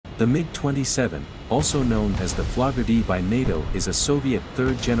The MiG-27, also known as the Flaggerdy by NATO, is a Soviet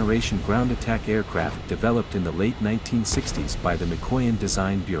third-generation ground attack aircraft developed in the late 1960s by the Mikoyan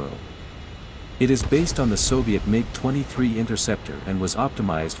Design Bureau. It is based on the Soviet MiG-23 interceptor and was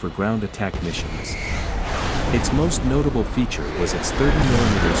optimized for ground attack missions. Its most notable feature was its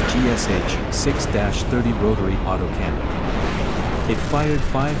 30mm GSH 6-30 rotary autocannon. It fired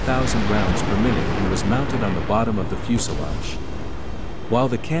 5,000 rounds per minute and was mounted on the bottom of the fuselage. While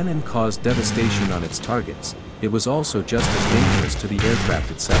the cannon caused devastation on its targets, it was also just as dangerous to the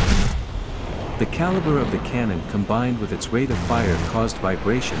aircraft itself. The caliber of the cannon combined with its rate of fire caused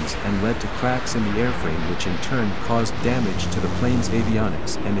vibrations and led to cracks in the airframe, which in turn caused damage to the plane's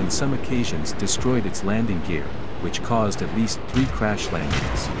avionics and in some occasions destroyed its landing gear, which caused at least 3 crash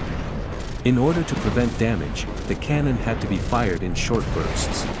landings. In order to prevent damage, the cannon had to be fired in short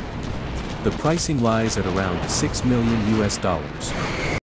bursts. The pricing lies at around $6 million.